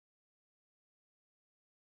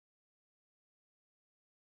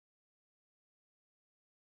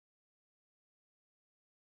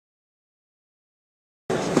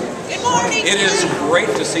morning. It is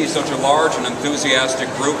great to see such a large and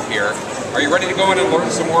enthusiastic group here. Are you ready to go in and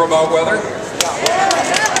learn some more about weather?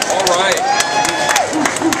 All right.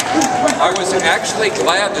 I was actually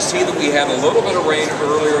glad to see that we had a little bit of rain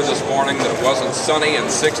earlier this morning, that it wasn't sunny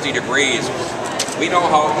and 60 degrees. We know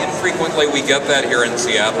how infrequently we get that here in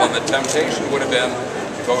Seattle, and the temptation would have been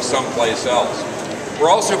to go someplace else.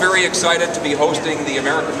 We're also very excited to be hosting the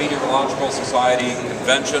American Meteorological Society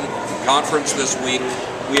Convention Conference this week.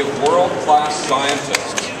 We have world-class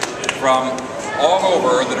scientists from all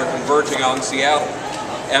over that are converging on Seattle.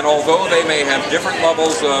 And although they may have different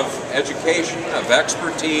levels of education, of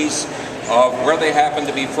expertise, of where they happen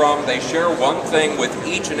to be from, they share one thing with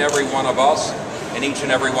each and every one of us and each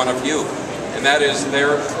and every one of you. And that is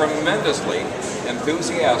they're tremendously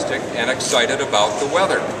enthusiastic and excited about the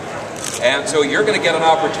weather. And so you're going to get an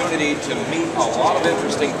opportunity to meet a lot of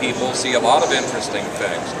interesting people, see a lot of interesting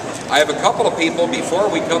things. I have a couple of people before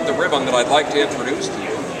we cut the ribbon that I'd like to introduce to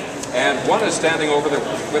you. And one is standing over there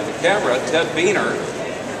with the camera, Ted Beener.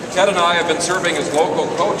 Ted and I have been serving as local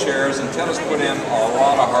co-chairs, and Ted has put in a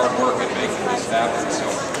lot of hard work in making this happen. So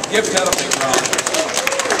give Ted a big round.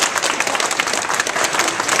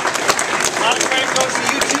 A lot of credit goes to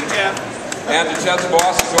you too, Jeff. And to Ted's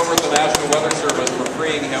bosses over at the National Weather Service for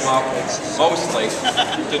freeing him up mostly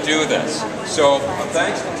to do this. So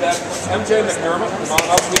thanks to Ted. MJ McDermott, come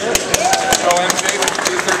on up here. So MJ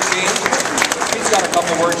with 213. She's got a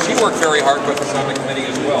couple words. She worked very hard with us on the committee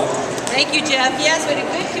as well. Thank you, Jeff. Yes, we had a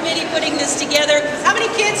good committee putting this together. How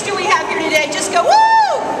many kids do we have here today? Just go, woo!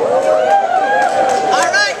 All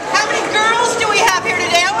right. How many girls do we have here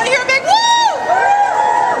today? I want to hear a big woo!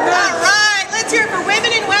 All right. Let's hear it for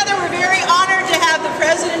women in weather. We're very honored to have the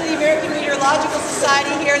president of the American Meteorological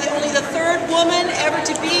Society here, only the third woman ever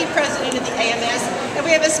to be president of the AMS. And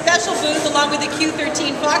we have a special booth along with the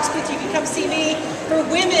Q13 Fox booth. You can come see me for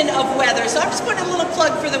women of weather. So I'm just putting a little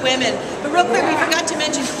plug for the women. But real quick, we forgot to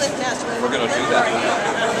mention Cliff Master. We're going to do that.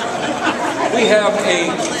 We have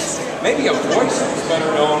maybe a voice that's better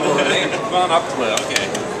known for a name. Come on up, Cliff. Okay.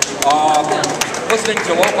 Listening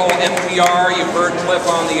to local NPR, you've heard Cliff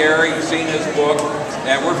on the air, you've seen his book,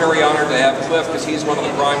 and we're very honored to have Cliff because he's one of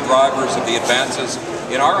the prime drivers of the advances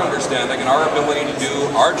in our understanding and our ability to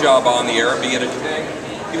do our job on the air, be it at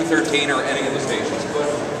Q13 or any of the stations.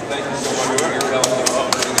 Cliff, thank you so much for your help in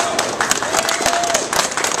bringing out.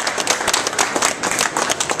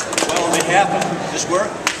 Well, on behalf of this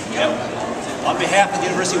work, on behalf of the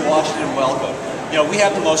University of Washington, welcome. You know, we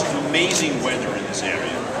have the most amazing weather in this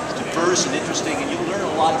area. It's diverse and interesting, and you'll learn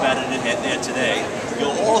a lot about it today.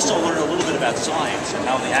 You'll also learn a little bit about science and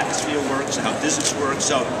how the atmosphere works and how physics works,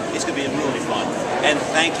 so it's going to be really fun. And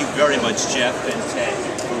thank you very much, Jeff and Ted,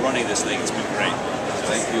 for running this thing. It's been great.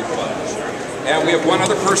 Thank you, Cliff. And we have one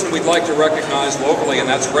other person we'd like to recognize locally, and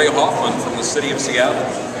that's Ray Hoffman from the city of Seattle.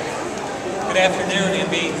 Good afternoon. On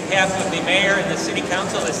behalf of the mayor and the city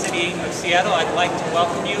council of the city of Seattle, I'd like to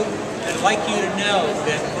welcome you. I'd like you to know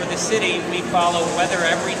that for the city, we follow weather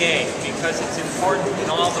every day because it's important in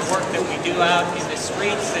all the work that we do out in the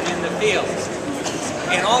streets and in the fields.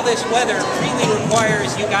 And all this weather really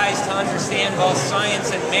requires you guys to understand both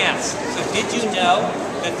science and math. So did you know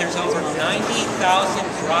that there's over 90,000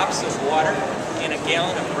 drops of water in a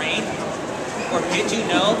gallon of rain? Or did you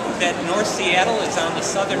know that North Seattle is on the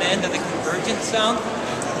southern end of the convergence zone?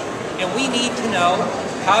 And we need to know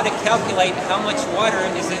how to calculate how much water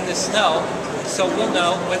is in the snow so we'll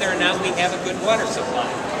know whether or not we have a good water supply.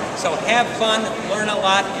 So have fun, learn a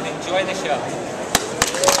lot, and enjoy the show.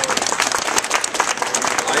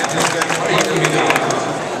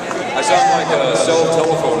 I sound like a cell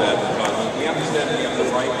telephone ad. We understand that you have the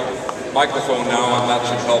right microphone now, and that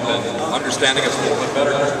should help in understanding us a little bit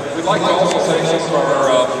better. We'd like to also thank some of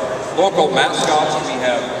our local mascots. We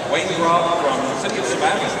have Wayne Robb from the city of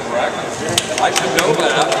Smash, correct? I should know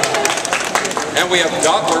that. And we have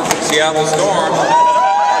Doppler from Seattle Storm,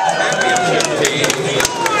 our championship team.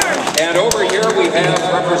 And over here we have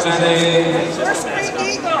representing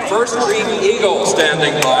First Street Eagle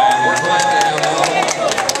standing by. We're glad to have them.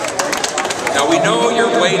 Now we know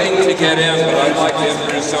you're waiting to get in, but I'd like to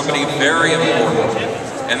introduce somebody very important,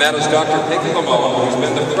 and that is Dr. Peggy Lamone, who's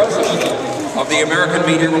been the president of the American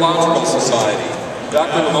Meteorological Society.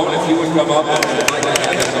 Dr. Lamone, if you would come up, and I'd like to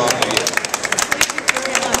hand this off to you.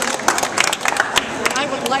 I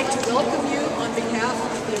would like to welcome you on behalf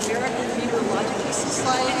of the American Meteorological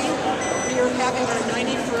Society. We are having our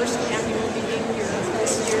 91st annual meeting here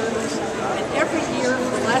this year, and every year for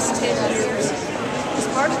the last 10 years, as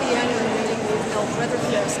part of the annual meeting, we've held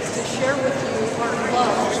WeatherFest to share with you our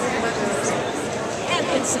love for weather, and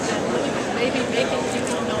incidentally, maybe making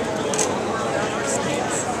people know a little more about our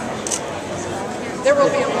states. There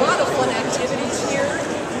will be a lot of fun activities here.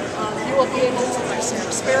 You will be able to do some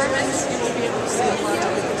experiments. You will be able to see a lot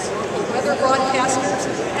of weather broadcasters,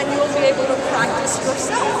 and you will be able to practice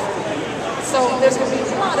yourself. So there's going to be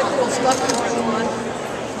a lot of cool stuff going on.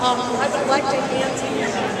 I would like to hand to you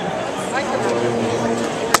the microphone who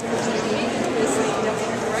is the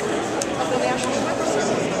Deputy Director of the National Weather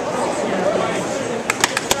Service.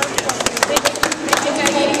 Thank you,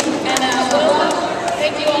 Peggy. And welcome.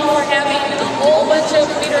 Thank you all for having a whole bunch of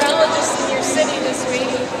meteorologists in your city this week.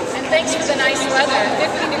 And thanks for the nice weather.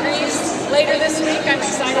 50 degrees later this week. I'm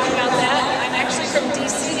excited about that. I'm actually from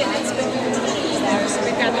D.C. and it's been in the teens there, so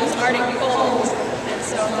we've got those Arctic colds. And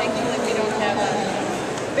so thankfully we don't have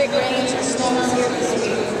big rains or storms here this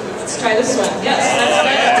week. Let's try this one. Yes, that's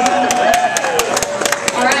better.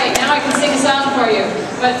 All right, now I can sing a song for you.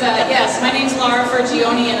 But yes, my name's Laura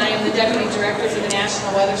Fergione and I am the Deputy Director for the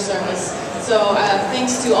National Weather Service. So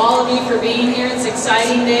thanks to all of you for being here. It's an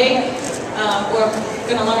exciting day. We're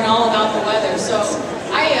going to learn all about the weather. So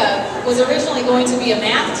I was originally going to be a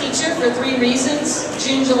math teacher for 3 reasons,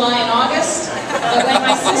 June, July, and August. But when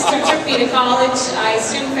my sister took me to college, I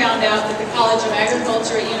soon found out that the College of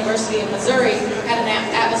Agriculture at University of Missouri had an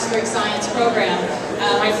atmospheric science program.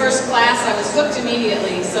 My first class, I was hooked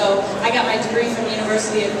immediately. So I got my degree from the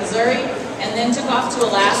University of Missouri and then took off to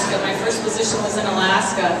Alaska. My first position was in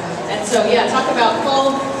Alaska. And so yeah, talk about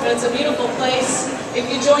cold, but it's a beautiful place. If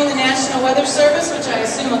you join the National Weather Service, which I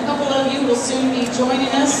assume a couple of you will soon be joining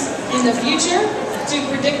us in the future to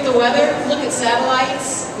predict the weather, look at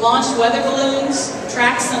satellites, launch weather balloons,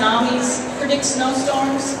 track tsunamis, predict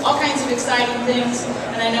snowstorms, all kinds of exciting things.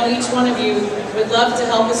 And I know each one of you would love to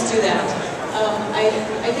help us do that.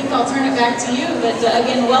 I think I'll turn it back to you, but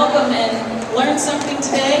again, welcome and learn something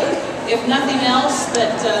today. If nothing else,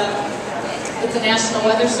 that the National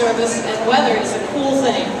Weather Service and weather is a cool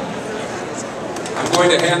thing. I'm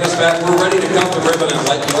going to hand this back. We're ready to cut the ribbon and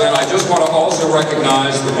let you in. I just want to also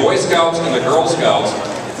recognize the Boy Scouts and the Girl Scouts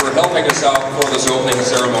for helping us out for this opening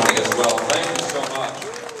ceremony as well. Thank you so much.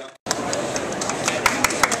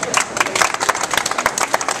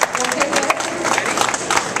 Okay,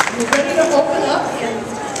 we're ready to open up, and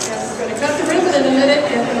we're going to cut the ribbon in a minute,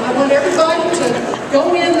 and I want everybody to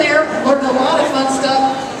go in there, learn a lot of fun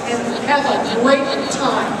stuff, and have a great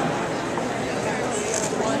time.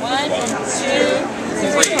 1, 2,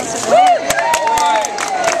 3.